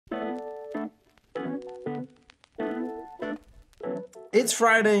It's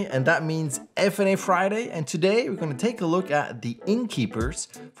Friday, and that means F&A Friday, and today we're going to take a look at the Innkeepers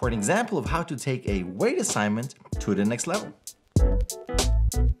for an example of how to take a weight assignment to the next level.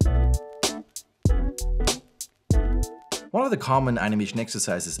 One of the common animation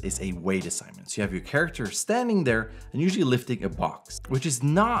exercises is a weight assignment. So you have your character standing there and usually lifting a box, which is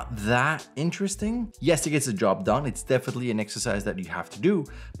not that interesting. Yes, it gets the job done. It's definitely an exercise that you have to do.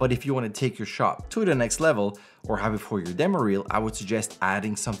 But if you want to take your shot to the next level or have it for your demo reel, I would suggest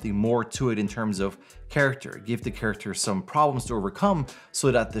adding something more to it in terms of character. Give the character some problems to overcome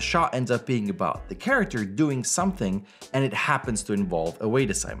so that the shot ends up being about the character doing something, and it happens to involve a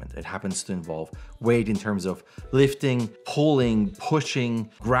weight assignment. It happens to involve weight in terms of lifting, pulling, pushing,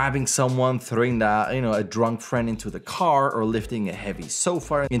 grabbing someone, throwing that, a drunk friend into the car, or lifting a heavy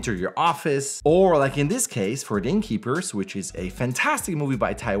sofa into your office. Or like in this case for the Innkeepers, which is a fantastic movie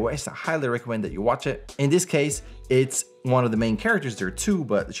by Ty West. I highly recommend that you watch it. In this case, it's one of the main characters. There are two,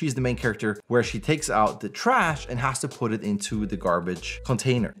 but she's the main character, where she takes out the trash and has to put it into the garbage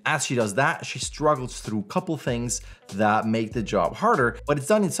container. As she does that, she struggles through a couple things that make the job harder, but it's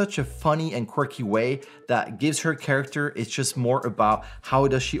done in such a funny and quirky way that gives her character, it's just more about how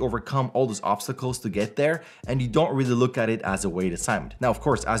does she overcome all those obstacles to get there, and you don't really look at it as a weight assignment. Now, of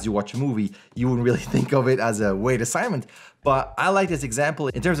course, as you watch a movie, you wouldn't really think of it as a weight assignment, but I like this example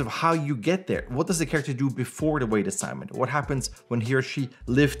in terms of how you get there. What does the character do before the weight assignment? What happens when he or she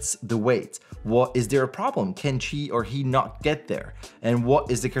lifts the weight? What is there a problem? Can she or he not get there? And what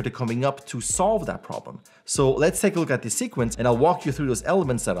is the character coming up to solve that problem? So let's take a look at this sequence, and I'll walk you through those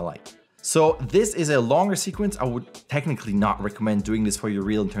elements that I like. So this is a longer sequence. I would technically not recommend doing this for your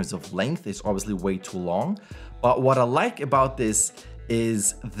reel in terms of length. It's obviously way too long. But what I like about this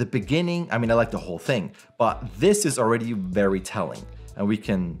is the beginning. I mean, I like the whole thing, but this is already very telling. And we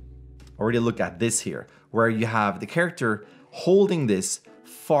can already look at this here, where you have the character holding this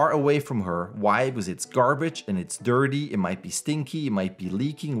far away from her. Why? Because it's garbage and it's dirty. It might be stinky, it might be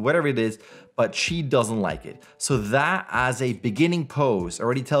leaking, whatever it is, but she doesn't like it. So that as a beginning pose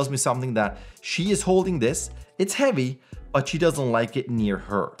already tells me something, that she is holding this. It's heavy, but she doesn't like it near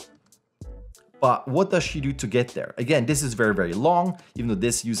her. But what does she do to get there? Again, this is very, very long, even though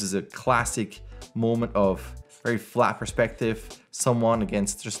this uses a classic moment of very flat perspective, someone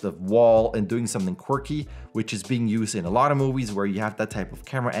against just the wall and doing something quirky, which is being used in a lot of movies where you have that type of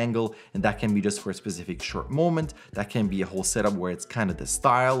camera angle, and that can be just for a specific short moment. That can be a whole setup where it's kind of the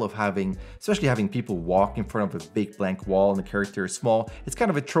style of having, especially having people walk in front of a big blank wall and the character is small. It's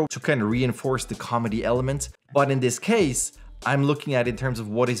kind of a trope to kind of reinforce the comedy element. But in this case, I'm looking at it in terms of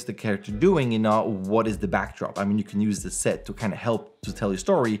what is the character doing and not what is the backdrop. I mean, you can use the set to kind of help to tell your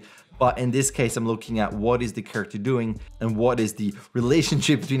story, but in this case, I'm looking at what is the character doing and what is the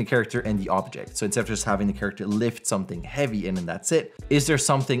relationship between the character and the object. So instead of just having the character lift something heavy and then that's it, is there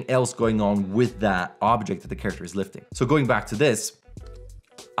something else going on with that object that the character is lifting? So going back to this,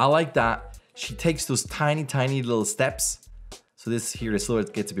 I like that she takes those tiny, tiny little steps. So this here, the slower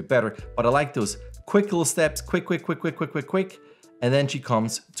it gets a bit better, but I like those quick little steps, quick, and then she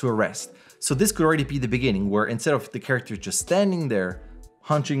comes to a rest. So this could already be the beginning, where instead of the character just standing there,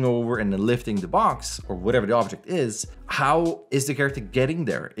 hunching over and then lifting the box or whatever the object is, how is the character getting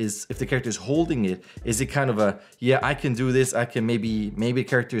there? If the character is holding it, is it kind of a, yeah, I can do this, I can maybe the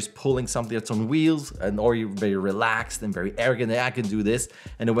character is pulling something that's on wheels, or you're very relaxed and very arrogant, I can do this.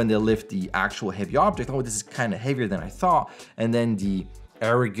 And then when they lift the actual heavy object, oh, this is kind of heavier than I thought. And then the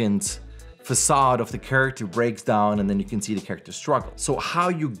arrogant facade of the character breaks down, and then you can see the character struggle. So how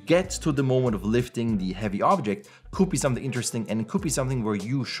you get to the moment of lifting the heavy object could be something interesting, and it could be something where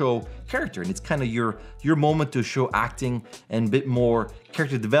you show character, and it's kind of your moment to show acting and a bit more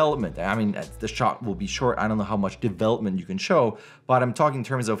character development. I mean, the shot will be short. I don't know how much development you can show, but I'm talking in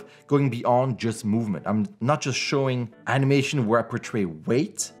terms of going beyond just movement. I'm not just showing animation where I portray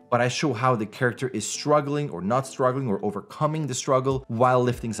weight, but I show how the character is struggling or not struggling or overcoming the struggle while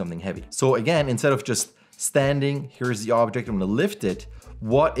lifting something heavy. So again, instead of just standing, here's the object, I'm gonna lift it,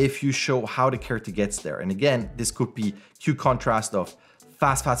 what if you show how the character gets there? And again, this could be cue contrast of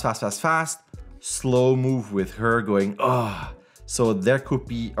fast, slow move with her going, ah. So there could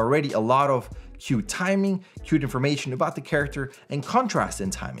be already a lot of cue timing, cued information about the character, and contrast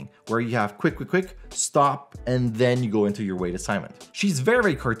in timing, where you have quick, stop, and then you go into your weight assignment. She's very,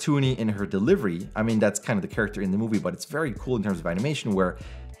 very cartoony in her delivery. I mean, that's kind of the character in the movie, but it's very cool in terms of animation, where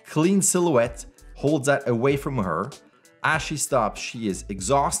clean silhouette holds that away from her. As she stops, she is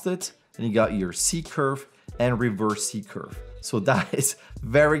exhausted, and you got your C curve and reverse C curve. So that is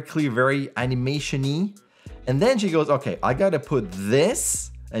very clear, very animation-y. And then she goes, okay, I gotta put this,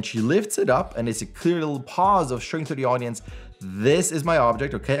 and she lifts it up, and it's a clear little pause of showing to the audience this is my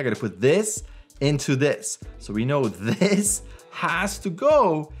object, okay? I gotta put this into this. So we know this has to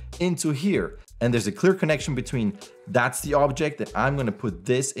go into here. And there's a clear connection between that's the object that I'm gonna put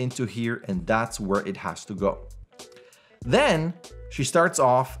this into here, and that's where it has to go. Then she starts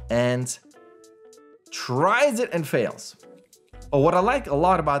off and tries it and fails. But what I like a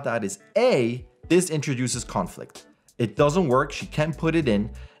lot about that is A, this introduces conflict. It doesn't work, she can't put it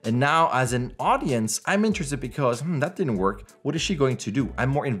in. And now as an audience, I'm interested because, that didn't work. What is she going to do?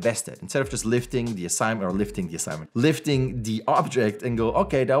 I'm more invested. Instead of just lifting the object and go,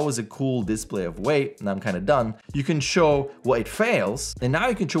 okay, that was a cool display of weight and I'm kind of done. You can show, well, it fails. And now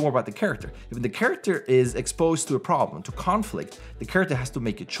you can show more about the character. If the character is exposed to a problem, to conflict, the character has to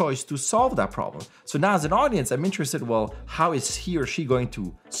make a choice to solve that problem. So now as an audience, I'm interested, well, how is he or she going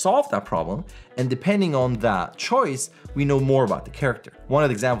to solve that problem? And depending on that choice, we know more about the character. One of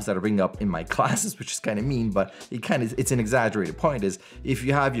the examples that I bring up in my classes, which is kind of mean, but it's an exaggerated point, is if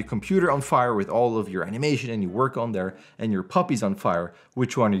you have your computer on fire with all of your animation and you work on there and your puppy's on fire,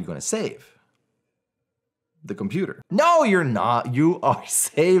 which one are you going to save? The computer. No, you're not. You are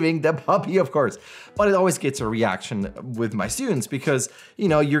saving the puppy, of course. But it always gets a reaction with my students because,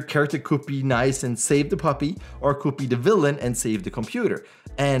 your character could be nice and save the puppy, or could be the villain and save the computer.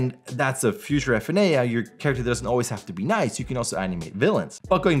 And that's a future FNA. Your character doesn't always have to be nice. You can also animate villains.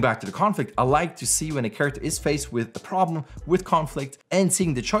 But going back to the conflict, I like to see when a character is faced with a problem, with conflict, and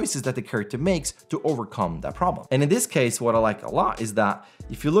seeing the choices that the character makes to overcome that problem. And in this case, what I like a lot is that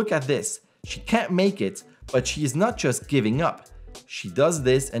if you look at this, she can't make it, but she is not just giving up. She does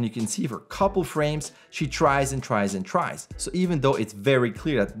this, and you can see for a couple frames, she tries and tries and tries. So even though it's very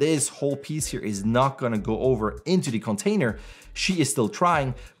clear that this whole piece here is not gonna go over into the container, she is still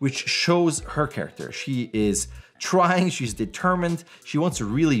trying, which shows her character. She is trying, she's determined, she wants to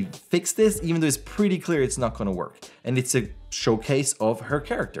really fix this, even though it's pretty clear it's not gonna work. And it's a showcase of her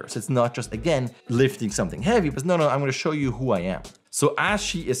character. So it's not just, again, lifting something heavy, but no, I'm gonna show you who I am. So as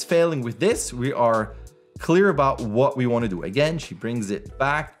she is failing with this, we are clear about what we want to do. Again, she brings it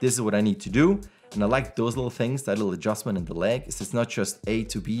back. This is what I need to do. And I like those little things, that little adjustment in the leg. It's not just A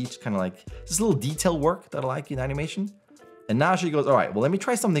to B, it's kind of like this little detail work that I like in animation. And now she goes, all right, well, let me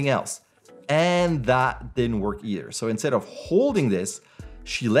try something else. And that didn't work either. So instead of holding this,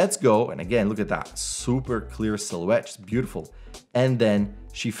 she lets go. And again, look at that super clear silhouette, just beautiful. And then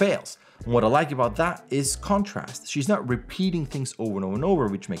she fails. And what I like about that is contrast. She's not repeating things over and over and over,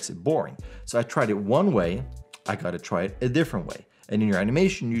 which makes it boring. So I tried it one way, I gotta try it a different way. And in your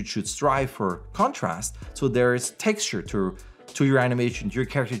animation, you should strive for contrast. So there is texture to your animation, to your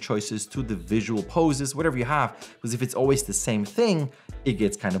character choices, to the visual poses, whatever you have. Because if it's always the same thing, it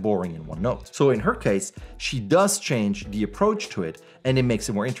gets kind of boring in one note. So in her case, she does change the approach to it, and it makes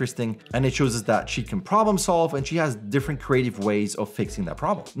it more interesting, and it shows us that she can problem solve and she has different creative ways of fixing that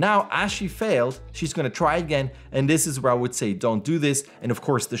problem. Now, as she failed, she's gonna try again, and this is where I would say don't do this. And of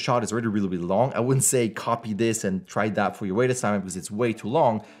course, the shot is already really long. I wouldn't say copy this and try that for your weight assignment because it's way too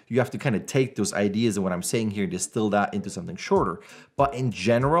long. You have to kind of take those ideas and what I'm saying here, distill that into something shorter. But in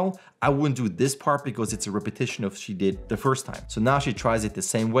general, I wouldn't do this part because it's a repetition of what she did the first time. So now she tries it the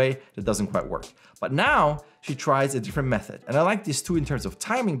same way, that doesn't quite work. But now she tries a different method. And I like this too in terms of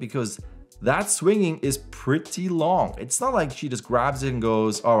timing because that swinging is pretty long. It's not like she just grabs it and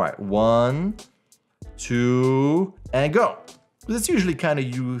goes, all right, 1, 2, and go. Because it's usually kind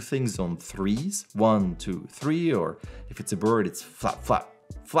of you things on threes, 1, 2, 3, or if it's a bird, it's flap, flap,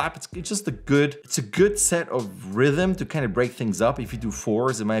 flap. It's just a good set of rhythm to kind of break things up. If you do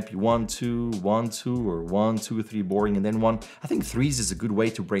 4s, it might be 1, 2, 1, 2, or 1, 2, 3 boring, and then 1. I think 3s is a good way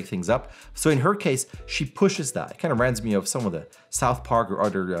to break things up. So in her case, she pushes that. It kind of reminds me of some of the South Park or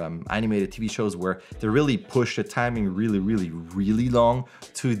other animated TV shows where they really push the timing really, really, really long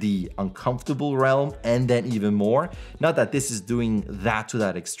to the uncomfortable realm, and then even more. Not that this is doing that to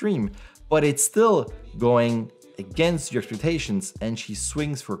that extreme, but it's still going against your expectations, and she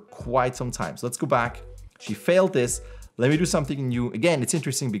swings for quite some time. So let's go back. She failed this. Let me do something new. Again, it's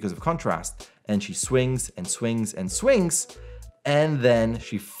interesting because of contrast. And she swings and swings and swings, and then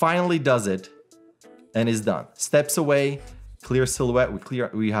she finally does it and is done. Steps away, clear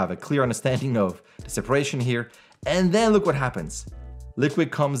silhouette. We have a clear understanding of the separation here. And then look what happens. Liquid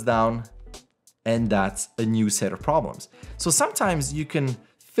comes down, and that's a new set of problems. So sometimes you can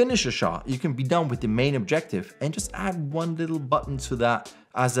finish a shot, you can be done with the main objective and just add one little button to that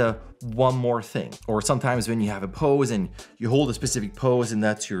as a one more thing. Or sometimes when you have a pose and you hold a specific pose and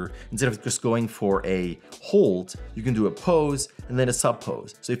that's your, instead of just going for a hold, you can do a pose and then a sub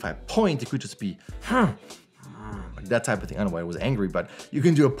pose. So if I point, it could just be, like that type of thing. I don't know why I was angry, but you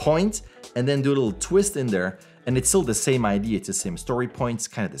can do a point and then do a little twist in there. And it's still the same idea, it's the same story points,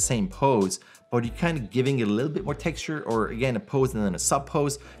 kind of the same pose, but you're kind of giving it a little bit more texture, or again, a pose and then a sub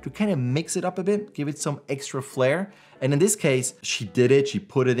pose to kind of mix it up a bit, give it some extra flair. And in this case, she did it, she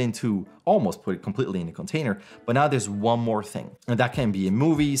put it into, almost put it completely in a container, but now there's one more thing. And that can be a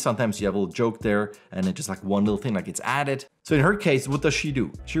movie, sometimes you have a little joke there, and then just like one little thing like it's added. So in her case, what does she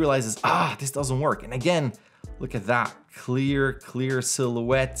do? She realizes, this doesn't work. And again, look at that, clear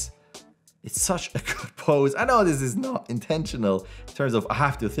silhouette. It's such a good pose. I know this is not intentional in terms of I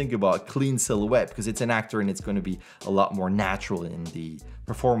have to think about clean silhouette because it's an actor and it's going to be a lot more natural in the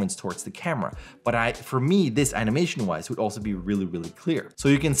performance towards the camera. But for me, this animation wise would also be really, really clear. So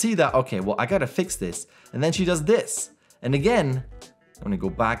you can see that, okay, well, I got to fix this. And then she does this. And again, I'm going to go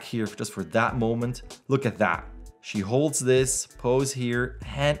back here just for that moment. Look at that. She holds this, pose here,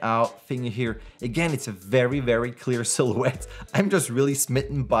 hand out, finger here. Again, it's a very, very clear silhouette. I'm just really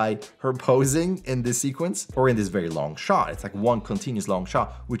smitten by her posing in this sequence or in this very long shot. It's like one continuous long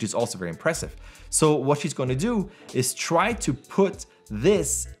shot, which is also very impressive. So what she's going to do is try to put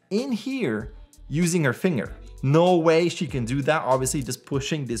this in here using her finger. No way she can do that. Obviously, just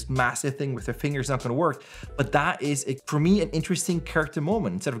pushing this massive thing with her finger is not going to work. But that is, for me, an interesting character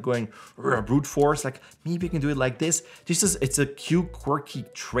moment. Instead of going brute force, like maybe I can do it like this. It's a cute, quirky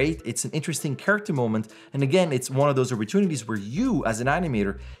trait. It's an interesting character moment. And again, it's one of those opportunities where you, as an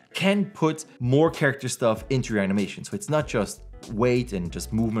animator, can put more character stuff into your animation. So it's not just weight and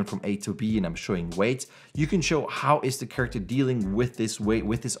just movement from A to B and I'm showing weight. You can show how is the character dealing with this weight,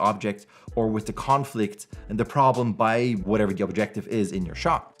 with this object, or with the conflict and the problem by whatever the objective is in your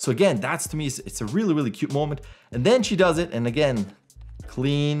shot. So again, that's to me, it's a really, really cute moment. And then she does it, and again,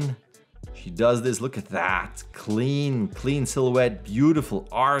 clean. She does this, look at that. Clean silhouette, beautiful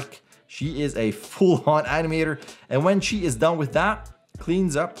arc. She is a full-on animator. And when she is done with that,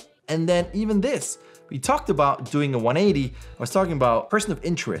 cleans up, and then even this. We talked about doing a 180. I was talking about person of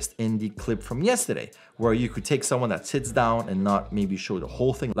interest in the clip from yesterday, where you could take someone that sits down and not maybe show the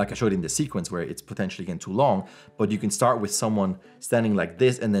whole thing like I showed in the sequence where it's potentially getting too long, but you can start with someone standing like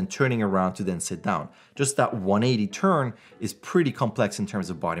this and then turning around to then sit down. Just that 180 turn is pretty complex in terms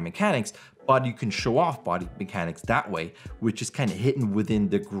of body mechanics, but you can show off body mechanics that way, which is kind of hidden within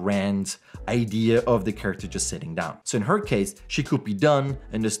the grand idea of the character just sitting down. So in her case, she could be done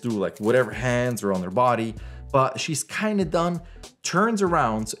and just do like whatever hands are on their body, but she's kind of done, turns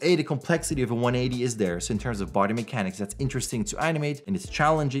around. So the complexity of a 180 is there. So in terms of body mechanics, that's interesting to animate and it's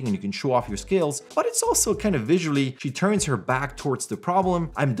challenging and you can show off your skills, but it's also kind of visually, she turns her back towards the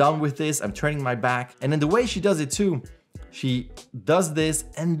problem. I'm done with this, I'm turning my back. And then the way she does it too, she does this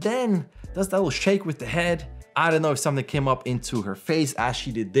and then does that little shake with the head. I don't know if something came up into her face as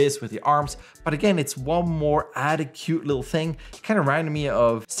she did this with the arms, but again, it's one more added cute little thing. It kind of reminded me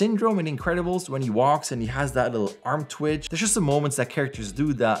of Syndrome in Incredibles when he walks and he has that little arm twitch. There's just some moments that characters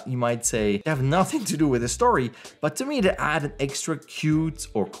do that you might say they have nothing to do with the story, but to me, they add an extra cute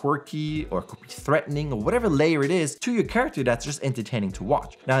or quirky or could be threatening or whatever layer it is to your character that's just entertaining to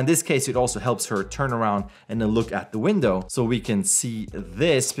watch. Now, in this case, it also helps her turn around and then look at the window so we can see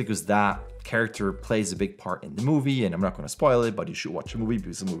this because that character plays a big part in the movie, and I'm not going to spoil it, but you should watch the movie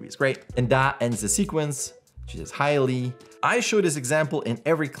because the movie is great. And that ends the sequence. She says, highly. I show this example in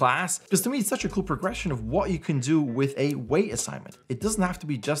every class because to me, it's such a cool progression of what you can do with a weight assignment. It doesn't have to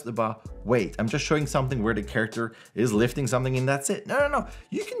be just about weight. I'm just showing something where the character is lifting something and that's it. No.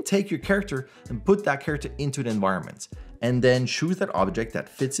 You can take your character and put that character into the environment and then choose that object that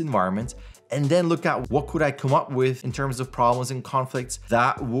fits the environment and then look at what could I come up with in terms of problems and conflicts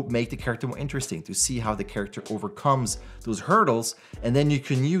that would make the character more interesting to see how the character overcomes those hurdles. And then you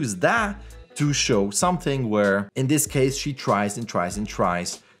can use that to show something where, in this case, she tries and tries and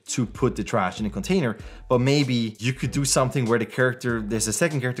tries to put the trash in a container, but maybe you could do something where there's a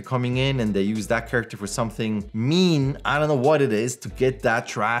second character coming in and they use that character for something mean. I don't know what it is to get that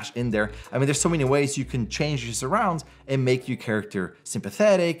trash in there. I mean, there's so many ways you can change this around and make your character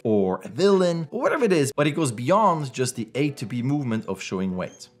sympathetic or a villain or whatever it is, but it goes beyond just the A to B movement of showing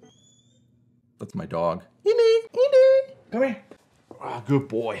weight. That's my dog. Indy, come here. Oh, good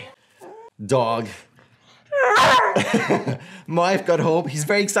boy. Dog. My wife got home. He's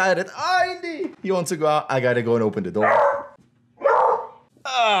very excited. Indy! He wants to go out. I gotta go and open the door.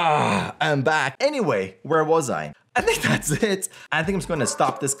 I'm back. Anyway, where was I? I think that's it. I think I'm just gonna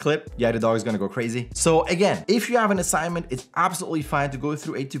stop this clip. Yeah, the dog is gonna go crazy. So again, if you have an assignment, it's absolutely fine to go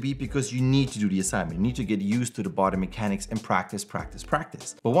through A to B because you need to do the assignment. You need to get used to the body mechanics and practice.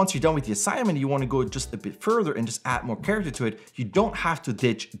 But once you're done with the assignment, you wanna go just a bit further and just add more character to it. You don't have to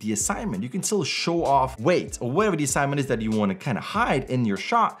ditch the assignment. You can still show off weight or whatever the assignment is that you wanna kind of hide in your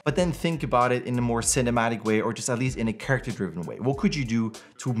shot, but then think about it in a more cinematic way or just at least in a character-driven way. What could you do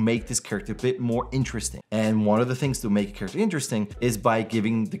to make this character a bit more interesting? And one of the things to make a character interesting is by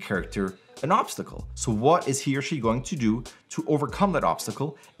giving the character an obstacle. So what is he or she going to do to overcome that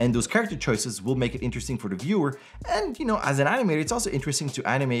obstacle? And those character choices will make it interesting for the viewer. And you know, as an animator, it's also interesting to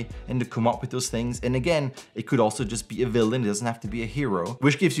animate and to come up with those things. And again, it could also just be a villain. It doesn't have to be a hero,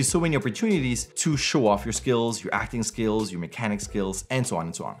 which gives you so many opportunities to show off your skills, your acting skills, your mechanic skills, and so on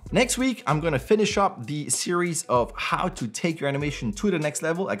and so on. Next week, I'm gonna finish up the series of how to take your animation to the next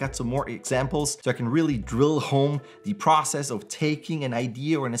level. I got some more examples so I can really drill home the process of taking an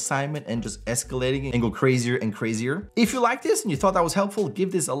idea or an assignment and just escalating it and go crazier and crazier. If you like this and you thought that was helpful,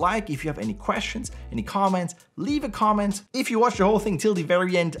 give this a like. If you have any questions, any comments, leave a comment. If you watched the whole thing till the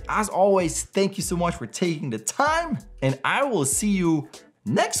very end, as always, thank you so much for taking the time. And I will see you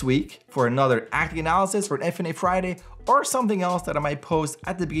next week for another acting analysis for an FNA Friday or something else that I might post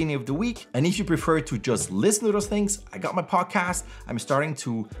at the beginning of the week. And if you prefer to just listen to those things, I got my podcast. I'm starting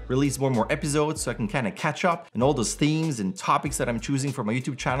to release more and more episodes so I can kind of catch up and all those themes and topics that I'm choosing for my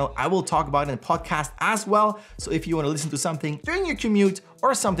YouTube channel. I will talk about it in the podcast as well. So if you want to listen to something during your commute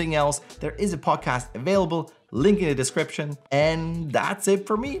or something else, there is a podcast available, link in the description. And that's it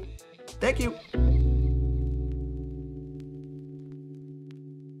for me. Thank you.